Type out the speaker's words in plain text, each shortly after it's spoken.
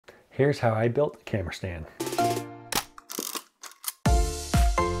Here's how I built a camera stand.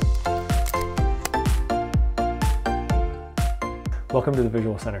 Welcome to the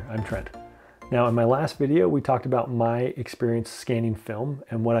Visual Center, I'm Trent. Now in my last video, we talked about my experience scanning film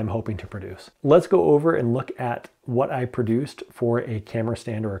and what I'm hoping to produce. Let's go over and look at what I produced for a camera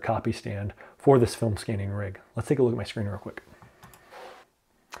stand or a copy stand for this film scanning rig. Let's take a look at my screen real quick.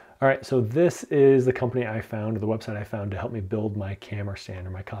 All right, so this is the company I found, or the website I found to help me build my camera stand or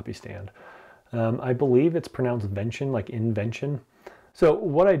my copy stand. I believe it's pronounced Vention, like Invention. So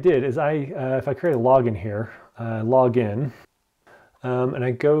what I did is if I create a login here, log in, and I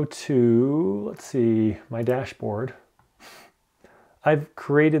go to, let's see, my dashboard. I've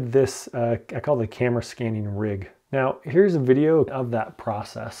created this, I call it the camera scanning rig. Now, here's a video of that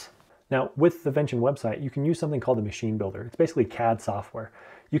process. Now, with the Vention website, you can use something called the machine builder. It's basically CAD software.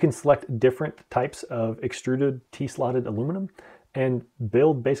 You can select different types of extruded T-slotted aluminum and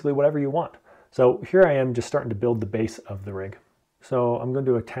build basically whatever you want. So here I am just starting to build the base of the rig. So I'm going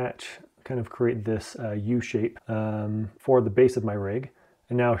to attach, kind of create this U shape for the base of my rig.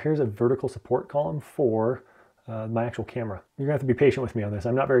 And now here's a vertical support column for my actual camera. You're gonna have to be patient with me on this.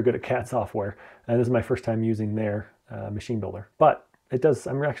 I'm not very good at CAD software, and this is my first time using their machine builder. But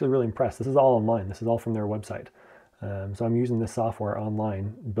I'm actually really impressed. This is all online. This is all from their website. So I'm using this software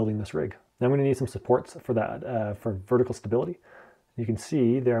online, building this rig. Now I'm gonna need some supports for that, for vertical stability. You can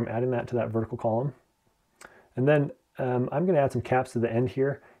see there, I'm adding that to that vertical column. And then I'm gonna add some caps to the end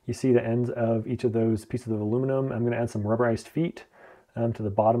here. You see the ends of each of those pieces of aluminum. I'm gonna add some rubberized feet to the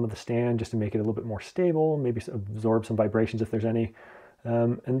bottom of the stand just to make it a little bit more stable, maybe absorb some vibrations if there's any.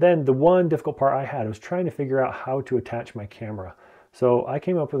 And then the one difficult part I had was trying to figure out how to attach my camera. So I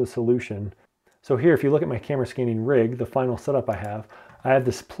came up with a solution. So here, if you look at my camera scanning rig, the final setup I have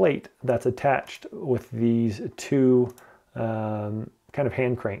this plate that's attached with these two kind of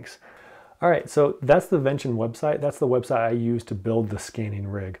hand cranks. All right, so that's the Vention website. That's the website I used to build the scanning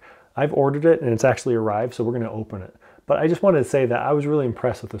rig. I've ordered it and it's actually arrived, so we're gonna open it. But I just wanted to say that I was really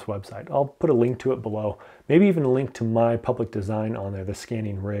impressed with this website. I'll put a link to it below, maybe even a link to my public design on there, the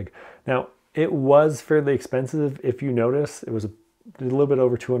scanning rig. Now, it was fairly expensive. If you notice, it was a little bit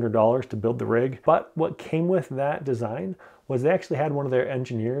over $200 to build the rig. But what came with that design was they actually had one of their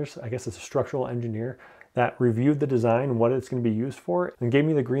engineers, I guess it's a structural engineer, that reviewed the design and what it's going to be used for and gave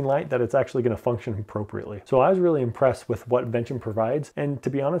me the green light that it's actually going to function appropriately. So I was really impressed with what Vention provides. And to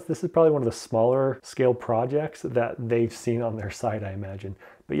be honest, this is probably one of the smaller scale projects that they've seen on their site, I imagine.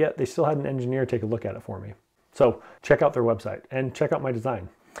 But yet they still had an engineer take a look at it for me. So check out their website and check out my design.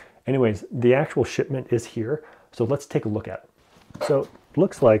 Anyways, the actual shipment is here. So let's take a look at it. So it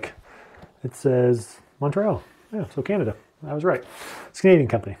looks like it says Montreal. Yeah, so Canada. I was right. It's a Canadian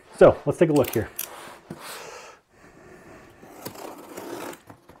company. So let's take a look here.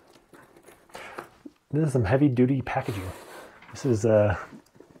 This is some heavy duty packaging. This is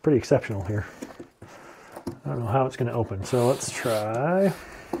pretty exceptional here. I don't know how it's gonna open, so let's try.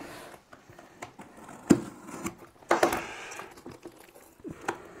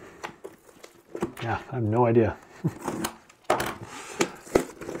 Yeah, I have no idea.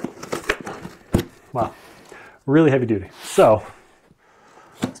 Wow, really heavy duty. So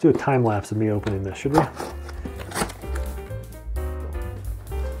let's do a time lapse of me opening this, should we?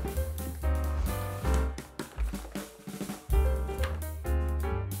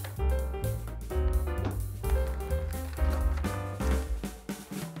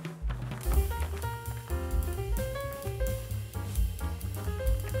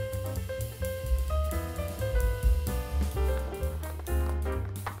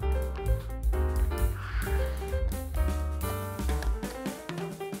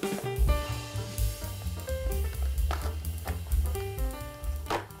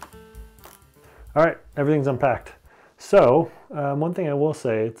 All right, everything's unpacked. So one thing I will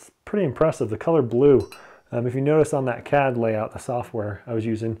say, it's pretty impressive, the color blue. If you notice on that CAD layout, the software I was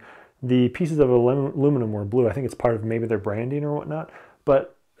using, the pieces of aluminum were blue. I think it's part of maybe their branding or whatnot,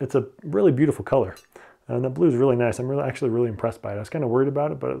 but it's a really beautiful color. And the blue is really nice. I'm actually really impressed by it. I was kind of worried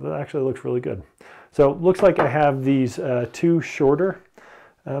about it, but it actually looks really good. So it looks like I have these two shorter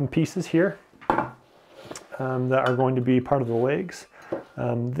pieces here that are going to be part of the legs.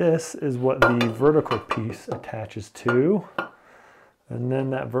 This is what the vertical piece attaches to. And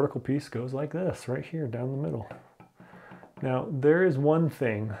then that vertical piece goes like this, right here down the middle. Now, there is one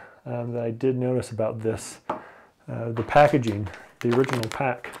thing that I did notice about this. The packaging, the original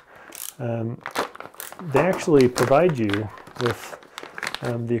pack, they actually provide you with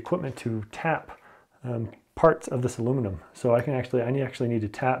the equipment to tap parts of this aluminum. So I actually need to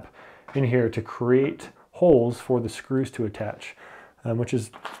tap in here to create holes for the screws to attach. which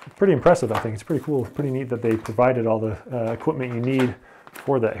is pretty impressive, I think. It's pretty cool, pretty neat that they provided all the equipment you need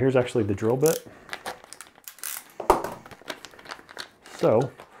for that. Here's actually the drill bit.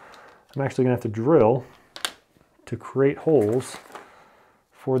 So I'm actually gonna have to drill to create holes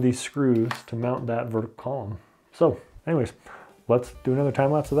for these screws to mount that vertical column. So anyways, let's do another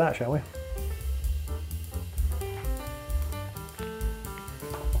time lapse of that, shall we?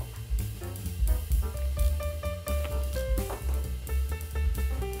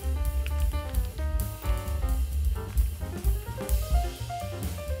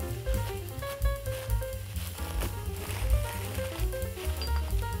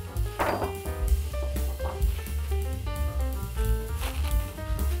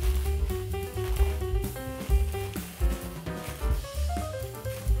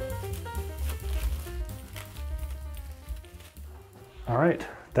 All right,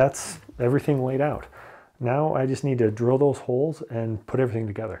 that's everything laid out. Now I just need to drill those holes and put everything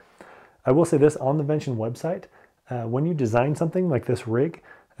together. I will say this, on the Vention website, when you design something like this rig,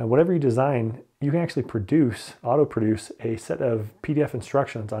 whatever you design, you can actually auto-produce a set of PDF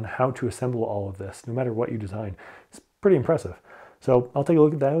instructions on how to assemble all of this, no matter what you design. It's pretty impressive. So I'll take a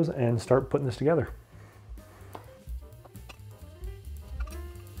look at those and start putting this together.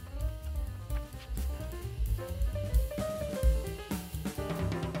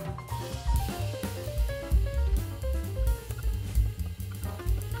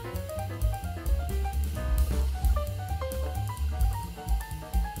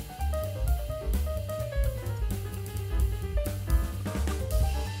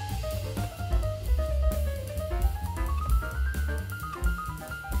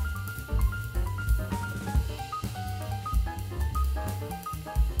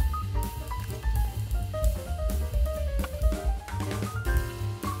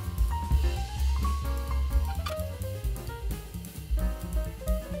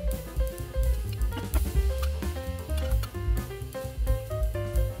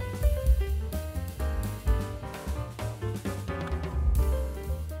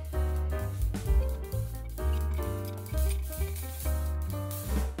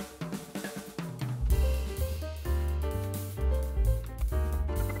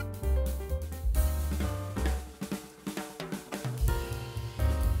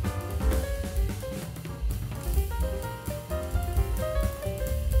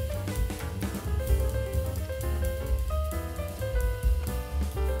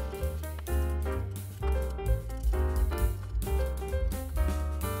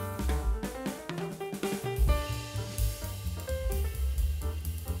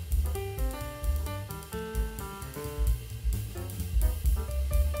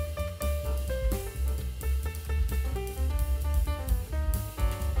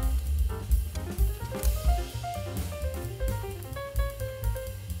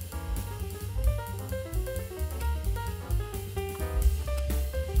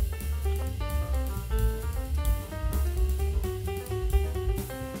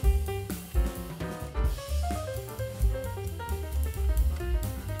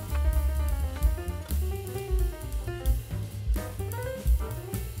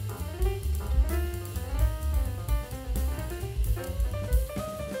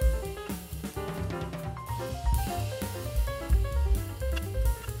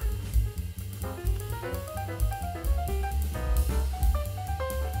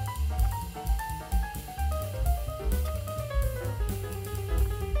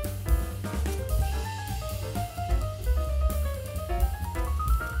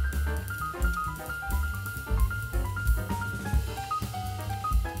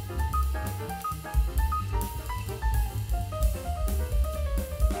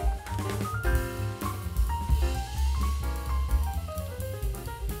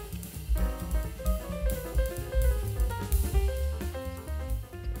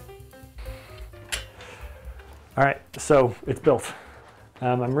 All right, so it's built.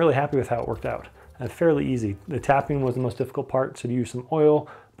 I'm really happy with how it worked out. Fairly easy. The tapping was the most difficult part, so to use some oil,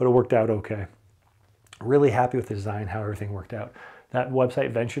 but it worked out okay. Really happy with the design, how everything worked out. That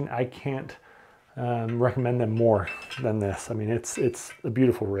website, Vention, I can't recommend them more than this. I mean, it's a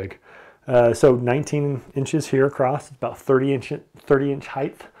beautiful rig. So 19 inches here across, about 30 inch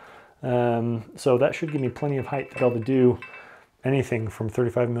height. So that should give me plenty of height to be able to do anything from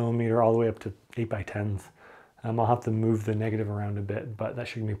 35 millimeter all the way up to 8x10s. I'll have to move the negative around a bit, but that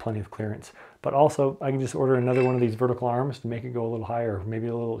should give me plenty of clearance. But also, I can just order another one of these vertical arms to make it go a little higher, maybe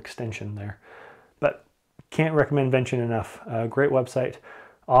a little extension there. But can't recommend Vention enough. Great website.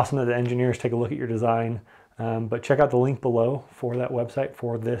 Awesome that the engineers take a look at your design. But check out the link below for that website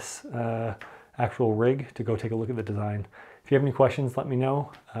for this actual rig to go take a look at the design. If you have any questions, let me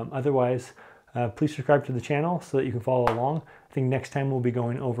know. Otherwise, please subscribe to the channel so that you can follow along. I think next time we'll be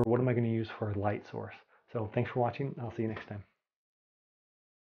going over what am I going to use for a light source. So thanks for watching. I'll see you next time.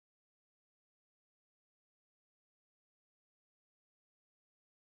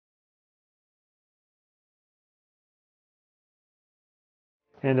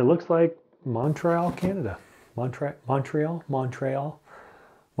 And it looks like Montreal, Canada. Montreal.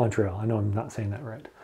 I know I'm not saying that right.